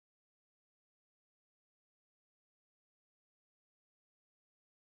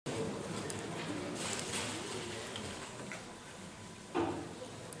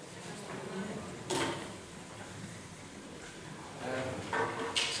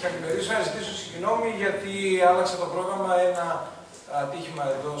καλημερίσω, να ζητήσω συγγνώμη γιατί άλλαξα το πρόγραμμα. Ένα ατύχημα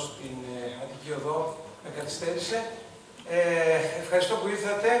εδώ στην Αττική Οδό με καθυστέρησε. Ευχαριστώ που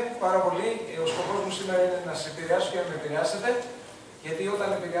ήρθατε πάρα πολύ. Ο σκοπός μου σήμερα είναι να σας επηρεάσω και να με επηρεάσετε. Γιατί όταν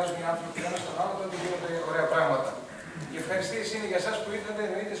επηρεάζουν οι άνθρωποι ένα στον άλλο, τότε γίνονται ωραία πράγματα. Οι ευχαριστίες είναι για εσάς που ήρθατε,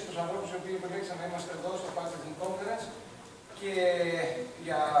 εννοείται στους ανθρώπους οι οποίοι επιλέξαν να είμαστε εδώ στο Marketing Conference. Και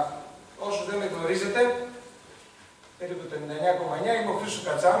για όσους δεν με γνωρίζετε, περίπου το 99,9 είμαι ο Χρήστος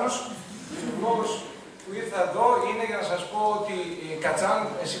Κατσάνος. Ο λόγος που ήρθα εδώ είναι για να σας πω ότι Κατσάν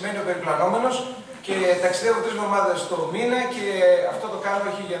σημαίνει ο περιπλανόμενος και ταξιδεύω 3 εβδομάδες το μήνα και αυτό το κάνω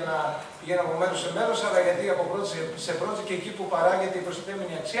όχι για να πηγαίνω από μέρος σε μέρος, αλλά γιατί από πρώτη σε πρώτη και εκεί που παράγεται η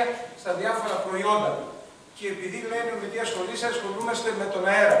προστιθέμενη αξία στα διάφορα προϊόντα. Και επειδή λένε με τι ασχολούμαστε με τον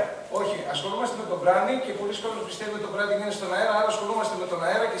αέρα. Όχι, ασχολούμαστε με το branding και πολλοί κόσμοι πιστεύουν ότι το branding είναι στον αέρα, άρα ασχολούμαστε με τον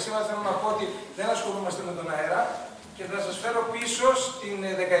αέρα και σήμερα θέλω να πω ότι δεν ασχολούμαστε με τον αέρα. Και θα σας φέρω πίσω στην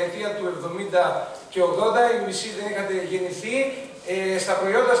δεκαετία του 70 και 80, οι μισοί δεν είχατε γεννηθεί, στα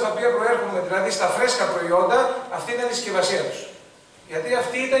προϊόντα στα οποία προέρχομαι, δηλαδή στα φρέσκα προϊόντα, αυτή ήταν η συσκευασία τους. Γιατί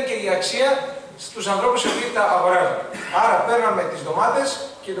αυτή ήταν και η αξία στους ανθρώπους οι οποίοι τα αγοράζουν. Άρα παίρναμε τις ντομάτες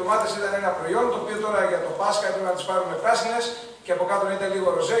και οι ντομάτες ήταν ένα προϊόν το οποίο τώρα για το Πάσχα έπρεπε να τις πάρουμε πράσινες και από κάτω να ήταν λίγο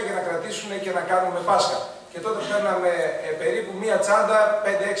ροζέ για να κρατήσουν και να κάνουμε Πάσχα. Και τότε παίρναμε περίπου μία τσάντα,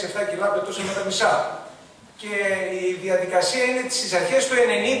 5, 6, 7 κιλά πετούσε με τα μισά. Και η διαδικασία είναι στις αρχές του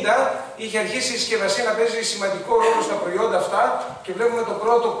 90 είχε αρχίσει η συσκευασία να παίζει σημαντικό ρόλο στα προϊόντα αυτά και βλέπουμε το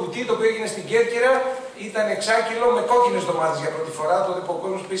πρώτο κουτί το οποίο έγινε στην Κέρκυρα, ήταν εξάκυλο με κόκκινες ντομάτες για πρώτη φορά, τότε που ο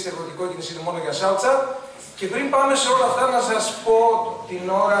κόσμος πίστευε ότι οι κόκκινες είναι μόνο για σάλτσα. Και πριν πάμε σε όλα αυτά να σας πω την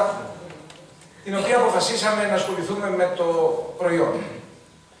ώρα την οποία αποφασίσαμε να ασχοληθούμε με το προϊόν.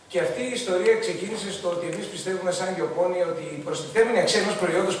 Και αυτή η ιστορία ξεκίνησε στο ότι εμείς πιστεύουμε σαν γεωπόνοι ότι η προστιθέμενη αξία ενός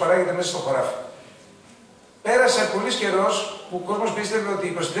προϊόντος παράγεται μέσα στο χωράφι. Πέρασε πολύ καιρό που ο κόσμος πίστευε ότι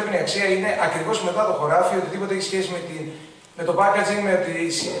η προστιθέμενη αξία είναι ακριβώς μετά το χωράφι, οτιδήποτε έχει σχέση με το packaging,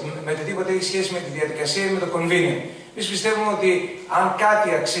 με οτιδήποτε έχει σχέση με τη διαδικασία ή με το convenient. Εμείς πιστεύουμε ότι αν κάτι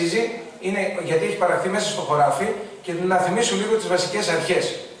αξίζει, είναι γιατί έχει παραχθεί μέσα στο χωράφι και να θυμίσω λίγο τις βασικές αρχές.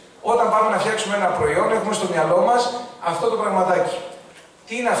 Όταν πάμε να φτιάξουμε ένα προϊόν, έχουμε στο μυαλό μας αυτό το πραγματάκι.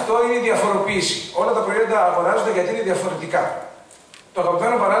 Τι είναι αυτό, είναι η διαφοροποίηση. Όλα τα προϊόντα αγοράζονται γιατί είναι διαφορετικά. Το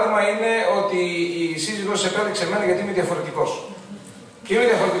αγαπημένο παράδειγμα είναι ότι η σύζυγός επέλεξε εμένα γιατί είμαι διαφορετικός. Και είμαι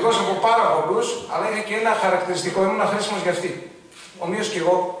διαφορετικός από πάρα πολλούς, αλλά είχα και ένα χαρακτηριστικό, ήμουν χρήσιμος για αυτή. Ομοίως και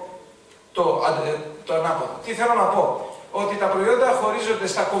εγώ το ανάποδο. Τι θέλω να πω, ότι τα προϊόντα χωρίζονται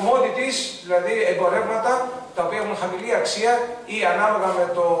στα commodities, δηλαδή εμπορεύματα, τα οποία έχουν χαμηλή αξία ή ανάλογα με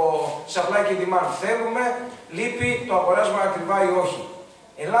το supply και demand θέλουμε, λείπει, το αγοράζουμε ακριβά ή όχι.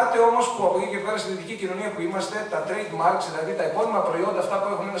 Ελάτε όμως που από εκεί και πέρα στη δυτική κοινωνία που είμαστε, τα trademarks, δηλαδή τα επώνυμα προϊόντα, αυτά που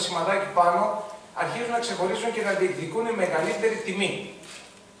έχουν ένα σηματάκι πάνω, αρχίζουν να ξεχωρίζουν και να διεκδικούν μεγαλύτερη τιμή.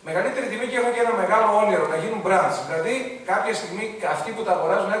 Μεγαλύτερη τιμή και έχουν και ένα μεγάλο όνειρο, να γίνουν brands. Δηλαδή, κάποια στιγμή αυτοί που τα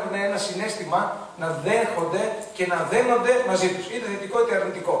αγοράζουν έχουν ένα συναίσθημα να δέχονται και να δένονται μαζί τους, είτε θετικό είτε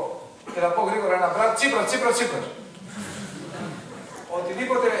αρνητικό. Και θα πω γρήγορα ένα brand, Τσίπρα.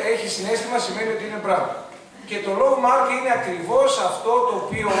 Οτιδήποτε έχει συναίσθημα σημαίνει ότι είναι brand. Και το love mark είναι ακριβώς αυτό το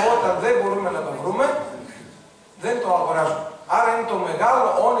οποίο όταν δεν μπορούμε να το βρούμε, δεν το αγοράζουμε. Άρα είναι το μεγάλο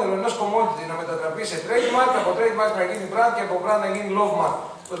όνειρο ενός commodity να μετατραπεί σε trademark, από trademark να γίνει brand και από brand να γίνει love mark.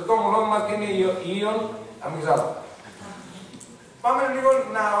 Το δικό μου love mark είναι η Ιον αμυγδάλα. Πάμε λίγο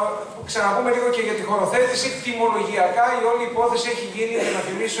να ξαναπούμε λίγο και για τη χωροθέτηση. Τιμολογιακά η όλη υπόθεση έχει γίνει, για να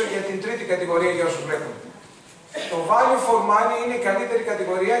θυμίσω, για την τρίτη κατηγορία για όσους βλέπουν. Το value for money είναι η καλύτερη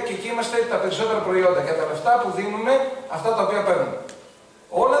κατηγορία και εκεί είμαστε τα περισσότερα προϊόντα. Για τα λεφτά που δίνουμε, αυτά τα οποία παίρνουμε.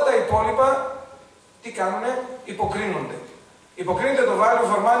 Όλα τα υπόλοιπα, τι κάνουνε, υποκρίνονται. Υποκρίνεται το value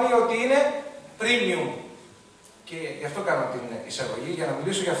for money ότι είναι premium. Και γι' αυτό κάνω την εισαγωγή, για να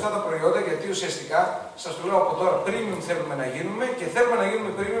μιλήσω για αυτά τα προϊόντα, γιατί ουσιαστικά, σας το λέω από τώρα, premium θέλουμε να γίνουμε και θέλουμε να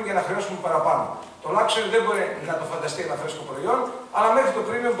γίνουμε premium για να χρεώσουμε παραπάνω. Το luxury δεν μπορεί να το φανταστεί ένα φρέσκο προϊόν, αλλά μέχρι το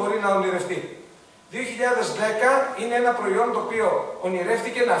premium μπορεί να ονειρευτεί. 2010 είναι ένα προϊόν το οποίο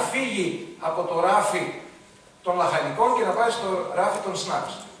ονειρεύτηκε να φύγει από το ράφι των λαχανικών και να πάει στο ράφι των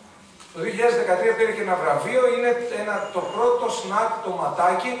snacks. Το 2013 πήρε και ένα βραβείο, είναι το πρώτο snack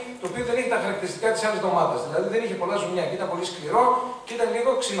ντοματάκι, το οποίο δεν είχε τα χαρακτηριστικά της άλλης ντομάτας. Δηλαδή δεν είχε πολλά ζουμιά και ήταν πολύ σκληρό και ήταν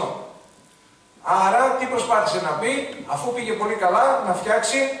λίγο ξινό. Άρα τι προσπάθησε να πει, αφού πήγε πολύ καλά να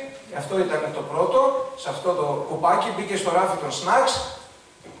φτιάξει, αυτό ήταν το πρώτο, σε αυτό το κουπάκι, μπήκε στο ράφι των snacks,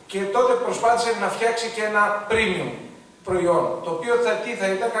 και τότε προσπάθησε να φτιάξει και ένα premium προϊόν. Το οποίο θα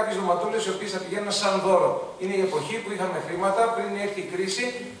ήταν κάποιες ντοματούλες οι οποίες θα πηγαίνουν σαν δώρο. Είναι η εποχή που είχαμε χρήματα πριν έρθει η κρίση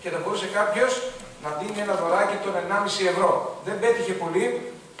και θα μπορούσε κάποιος να δίνει ένα δωράκι των 1,5 ευρώ. Δεν πέτυχε πολύ,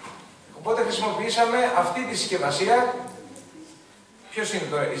 οπότε χρησιμοποιήσαμε αυτή τη συσκευασία Ποιος είναι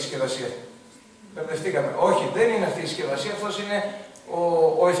τώρα η συσκευασία? Μπερδευτήκαμε. Όχι, δεν είναι αυτή η συσκευασία, αυτός είναι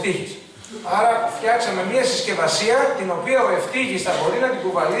ο ευτύχης. Άρα φτιάξαμε μια συσκευασία την οποία ο ευτύχης θα μπορεί να την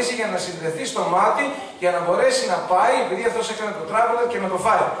κουβαλήσει για να συνδεθεί στο μάτι, για να μπορέσει να πάει, επειδή αυτός έκανε το traveler και να το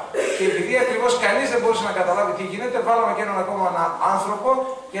φάει. Και επειδή ακριβώς κανείς δεν μπορούσε να καταλάβει τι γίνεται, βάλαμε και έναν ακόμα άνθρωπο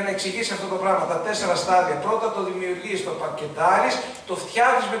για να εξηγήσει αυτό το πράγμα. Τα 4 στάδια. Πρώτα το δημιουργείς, το πακετάρεις, το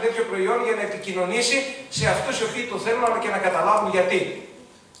φτιάχνεις με τέτοιο προϊόν για να επικοινωνήσει σε αυτούς οι οποίοι το θέλουν, αλλά και να καταλάβουν γιατί.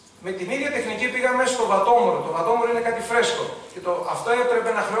 Με την ίδια τεχνική πήγαμε στο βατόμορο. Το βατόμορο είναι κάτι φρέσκο. Και αυτό έπρεπε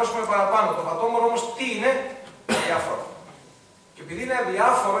να χρεώσουμε παραπάνω. Το βατόμορο όμως τι είναι? Αδιάφορο. Και επειδή είναι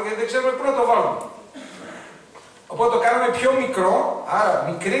αδιάφορο, γιατί δεν ξέρουμε πού να το βάλουμε. Οπότε το κάναμε πιο μικρό, άρα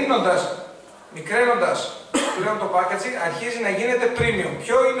μικραίνοντας πλέον το packaging, αρχίζει να γίνεται premium.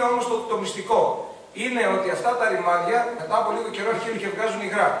 Ποιο είναι όμως το μυστικό? Είναι ότι αυτά τα ρημάδια μετά από λίγο καιρό αρχίζουν και βγάζουν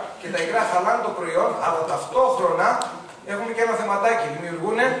υγρά. Και τα υγρά χαλάνε το προϊόν, αλλά ταυτόχρονα έχουμε και ένα θεματάκι.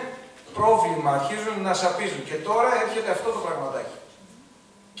 Δημιουργούν πρόβλημα, αρχίζουν να σαπίζουν. Και τώρα έρχεται αυτό το πραγματάκι.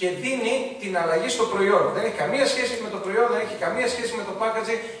 Και δίνει την αλλαγή στο προϊόν. Δεν έχει καμία σχέση με το προϊόν, δεν έχει καμία σχέση με το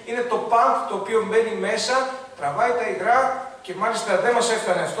packaging. Είναι το pump το οποίο μπαίνει μέσα, τραβάει τα υγρά και μάλιστα δεν μας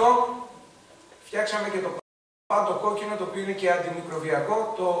έφτανε αυτό. Φτιάξαμε και το pump το κόκκινο, το οποίο είναι και αντιμικροβιακό.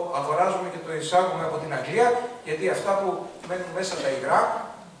 Το αγοράζουμε και το εισάγουμε από την Αγγλία, γιατί αυτά που μένουν μέσα τα υγρά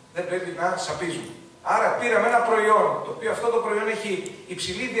δεν πρέπει να σαπίζουν. Άρα πήραμε ένα προϊόν, το οποίο αυτό το προϊόν έχει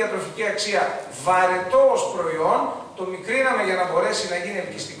υψηλή διατροφική αξία, βαρετό ως προϊόν, το μικρύναμε για να μπορέσει να γίνει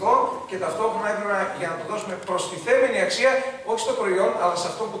ελκυστικό και ταυτόχρονα έπρεπε για να του δώσουμε προστιθέμενη αξία, όχι στο προϊόν, αλλά σε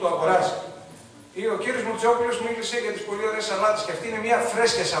αυτό που το αγοράζει. Ο κύριος Μουτσόπουλος μίλησε για τις πολύ ωραίες σαλάτες και αυτή είναι μια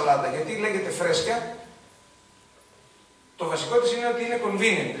φρέσκια σαλάτα. Γιατί λέγεται φρέσκια? Το βασικό της είναι ότι είναι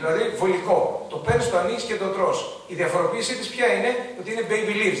convenient, δηλαδή βολικό. Το παίρνεις, το ανοίγεις και το τρως. Η διαφοροποίησή της ποια είναι? Ότι είναι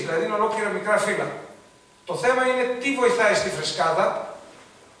baby leaves, δηλαδή είναι ολόκληρα μικρά φύλλα. Το θέμα είναι τι βοηθάει στη φρεσκάδα?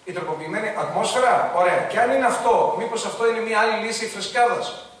 Η τροποποιημένη ατμόσφαιρα. Ωραία. Και αν είναι αυτό, μήπως αυτό είναι μια άλλη λύση φρεσκάδας?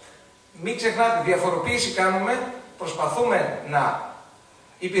 Μην ξεχνάτε, διαφοροποίηση κάνουμε, προσπαθούμε να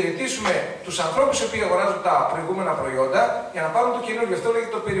υπηρετήσουμε τους ανθρώπους οι οποίοι αγοράζουν τα προηγούμενα προϊόντα για να πάρουν το καινούργιο. Αυτό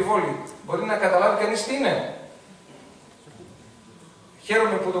λέγεται το περιβόλι. Μπορεί να καταλάβει κανείς τι είναι?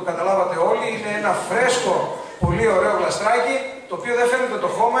 Χαίρομαι που το καταλάβατε όλοι. Είναι ένα φρέσκο, πολύ ωραίο γλαστράκι, το οποίο δεν φαίνεται το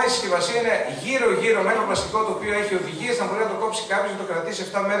χώμα. Η συσκευασία είναι γύρω-γύρω με ένα πλαστικό το οποίο έχει οδηγίες, να μπορεί να το κόψει κάποιος, να το κρατήσει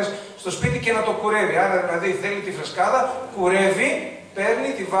 7 μέρες στο σπίτι και να το κουρεύει. Άρα δηλαδή θέλει τη φρεσκάδα, κουρεύει, παίρνει,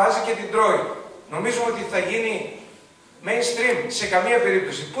 τη βάζει και την τρώει. Νομίζουμε ότι θα γίνει mainstream σε καμία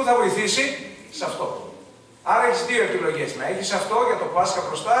περίπτωση. Πού θα βοηθήσει? Σε αυτό. Άρα έχεις 2 επιλογές. Να έχεις αυτό για το Πάσχα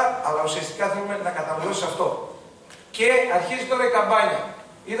μπροστά, αλλά ουσιαστικά θέλουμε να καταναλώσεις αυτό. Και αρχίζει τώρα η καμπάνια.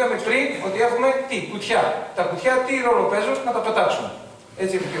 Είδαμε πριν ότι έχουμε τι? Κουτιά. Τα κουτιά τι ρόλο παίζουν? Να τα πετάξουμε.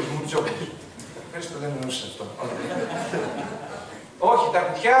 Έτσι είπε ο κ. Μουτσόπουλος. Ευχαριστώ, δεν εννοούσε αυτό. Όχι, τα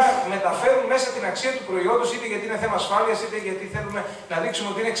κουτιά μεταφέρουν μέσα την αξία του προϊόντος, είτε γιατί είναι θέμα ασφάλειας, είτε γιατί θέλουμε να δείξουμε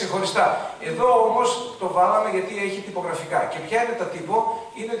ότι είναι ξεχωριστά. Εδώ όμως το βάλαμε γιατί έχει τυπογραφικά. Και ποια είναι τα τύπο?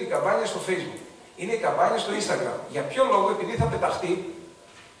 Είναι ότι η καμπάνια στο Facebook. Είναι η καμπάνια στο Instagram. Για ποιο λόγο? Επειδή θα πεταχτεί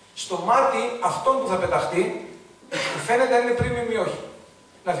στο μάτι αυτόν που θα πεταχτεί, φαίνεται αν είναι premium ή όχι.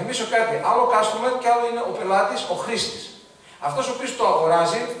 Να θυμίσω κάτι. Άλλο customer και άλλο είναι ο πελάτης, ο χρήστης. Αυτός ο οποίος το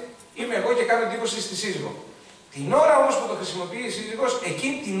αγοράζει, είμαι εγώ και κάνω εντύπωση στη σύζυγο. Την ώρα όμως που το χρησιμοποιεί η σύζυγος,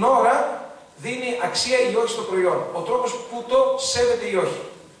 εκείνη την ώρα δίνει αξία ή όχι στο προϊόν. Ο τρόπος που το σέβεται ή όχι.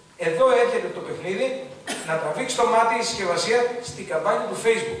 Εδώ έρχεται το παιχνίδι να τραβήξει το μάτι η συσκευασία στην καμπάνια του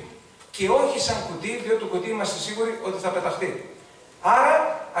Facebook. Και όχι σαν κουτί, διότι το κουτί είμαστε σίγουροι ότι θα πεταχτεί. Άρα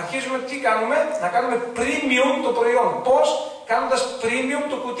αρχίζουμε τι κάνουμε? Να κάνουμε premium το προϊόν. Πώς? Κάνοντας premium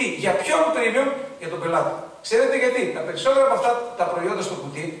το κουτί. Για ποιον premium? Για τον πελάτη. Ξέρετε γιατί? Τα περισσότερα από αυτά τα προϊόντα στο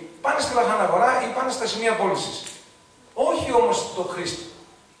κουτί πάνε στη λαχαναγορά ή πάνε στα σημεία πώλησης. Όχι όμως το χρήστη.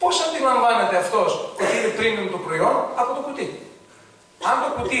 Πώς αντιλαμβάνεται αυτός ότι είναι premium το προϊόν? Από το κουτί. Αν το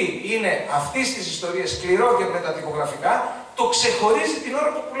κουτί είναι αυτής της ιστορίας σκληρό και με τα τυπογραφικά, το ξεχωρίζει την ώρα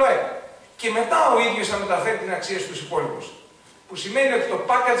που πουλάει. Και μετά ο ίδιος θα μεταφέρει την αξία στους υπόλοιπους. Που σημαίνει ότι το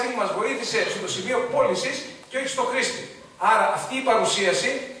packaging μας βοήθησε στο σημείο πώλησης και όχι στο χρήστη. Άρα αυτή η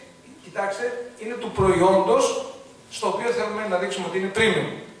παρουσίαση, κοιτάξτε, είναι του προϊόντος στο οποίο θέλουμε να δείξουμε ότι είναι premium.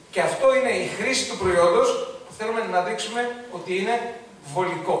 Και αυτό είναι η χρήση του προϊόντος που θέλουμε να δείξουμε ότι είναι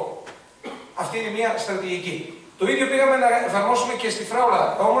βολικό. Αυτή είναι μια στρατηγική. Το ίδιο πήγαμε να εφαρμόσουμε και στη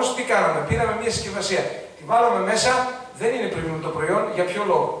φράουλα. Όμως τι κάναμε? Πήραμε μια συσκευασία. Τη βάλαμε μέσα, δεν είναι premium το προϊόν. Για ποιο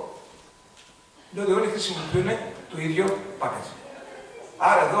λόγο? Διότι όλοι χρησιμοποιούν το ίδιο packaging.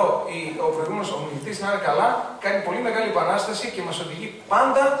 Άρα εδώ ο προηγούμενος ομιλητής, να είναι καλά, κάνει πολύ μεγάλη επανάσταση και μας οδηγεί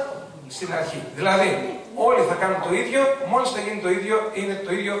πάντα στην αρχή. Δηλαδή, Όλοι θα κάνουν το ίδιο, μόλις θα γίνει το ίδιο, είναι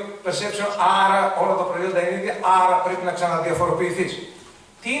το ίδιο perception, άρα όλα τα προϊόντα είναι ίδια, άρα πρέπει να ξαναδιαφοροποιηθείς.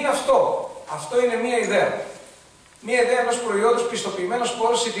 Τι είναι αυτό? Αυτό είναι μία ιδέα. Μία ιδέα ενός προϊόντος πιστοποιημένος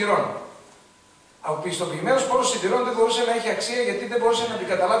σπόρος σιτηρών. Ο πιστοποιημένος σπόρος σιτηρών δεν μπορούσε να έχει αξία γιατί δεν μπορούσε να την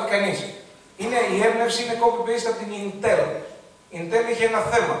καταλάβει κανείς. Η έμπνευση είναι copy-paste από την Intel. Η Intel είχε ένα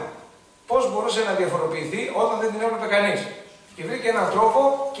θέμα. Πώς μπορούσε να διαφοροποιηθεί όταν δεν την έβλεπε κανείς. Και βρήκε έναν τρόπο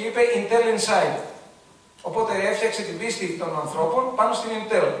και είπε Intel Inside. Οπότε έφτιαξε την πίστη των ανθρώπων πάνω στην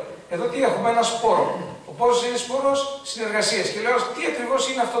Intel. Εδώ τι έχουμε? Ένα σπόρο. Ο πόρος είναι σπόρος συνεργασίας. Και λέω τι ακριβώς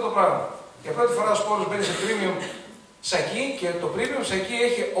είναι αυτό το πράγμα. Για πρώτη φορά ο σπόρος μπαίνει σε premium σακί και το premium σακί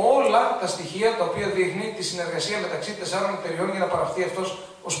έχει όλα τα στοιχεία τα οποία δείχνει τη συνεργασία μεταξύ 4 εταιριών για να παραχθεί αυτός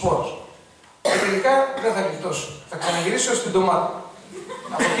ο σπόρος. Και τελικά δεν θα γλιτώσω. Θα ξαναγυρίσω στην ντομάτα.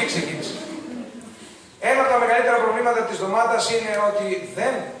 Από εκεί ξεκίνησε. Ένα από τα μεγαλύτερα προβλήματα της ντομάτας είναι ότι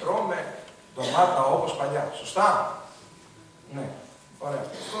δεν τρώμε ντομάτα όπως παλιά. Σωστά? Ναι. Ωραία.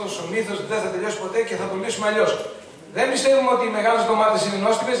 Αυτός ο μύθος δεν θα τελειώσει ποτέ και θα το λύσουμε αλλιώς. Δεν πιστεύουμε ότι οι μεγάλες ντομάτες είναι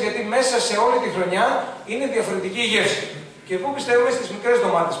νόστιμες γιατί μέσα σε όλη τη χρονιά είναι διαφορετική η γεύση. Και πού πιστεύουμε? Στις μικρές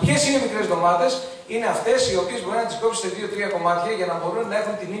ντομάτες. Ποιες είναι οι μικρές ντομάτες? Είναι αυτές οι οποίες μπορεί να τις κόψεις σε 2-3 κομμάτια για να μπορούν να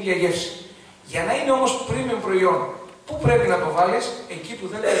έχουν την ίδια γεύση. Για να είναι όμως premium προϊόν, πού πρέπει να το βάλεις? Εκεί που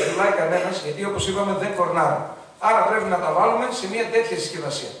δεν τα δουλάει κανένας, γιατί όπως είπαμε δεν κορνάρουν. Άρα πρέπει να τα βάλουμε σε μια τέτοια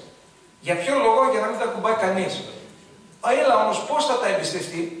συσκευασία. Για ποιο λόγο? Για να μην τα κουμπάει κανείς. Έλα όμως πώς θα τα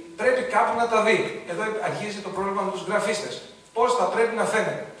εμπιστευτεί? Πρέπει κάπου να τα δει. Εδώ αρχίζει το πρόβλημα με τους γραφίστες. Πώς θα πρέπει να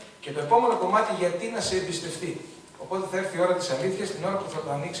φαίνεται. Και το επόμενο κομμάτι, γιατί να σε εμπιστευτεί. Οπότε θα έρθει η ώρα της αλήθειας, την ώρα που θα το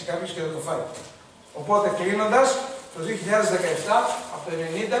ανοίξει κάποιος και θα το φάει. Οπότε κλείνοντας, το 2017, από το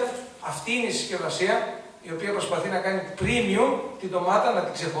 1990, αυτή είναι η συσκευασία η οποία προσπαθεί να κάνει premium την ντομάτα, να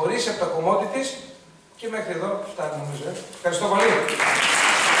την ξεχωρίσει από τα κομμάτι της και μέχρι εδώ φτάνει νομίζω. Ευχαριστώ πολύ.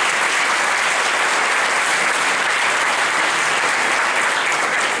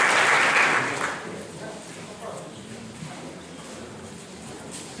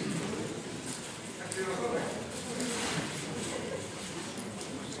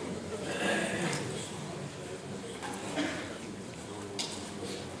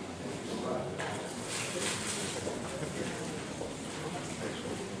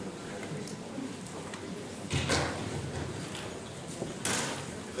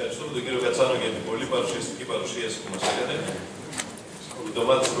 Ευχαριστούμε τον κύριο Κατσάνο για την πολύ παρουσιαστική παρουσίαση που μας έκανε. Οι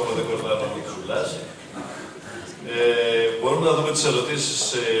ντομάτες ακόμα δεν κορνάρουν από τη σουλάση. Μπορούμε να δούμε τις ερωτήσεις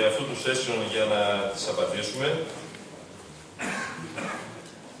σε αυτού του session για να τις απαντήσουμε.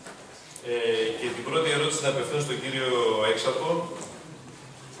 Και την πρώτη ερώτηση να απευθύνω στον κύριο Έξαρχο.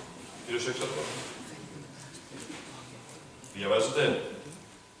 Κύριος Έξαρχο. Διαβάζετε?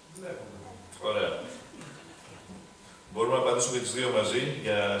 Ναι. Ωραία. Μπορούμε να απαντήσουμε και τις δύο μαζί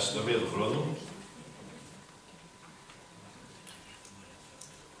για συντομία του χρόνου.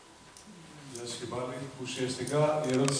 Γεια σας και πάλι. Ουσιαστικά η ερώτηση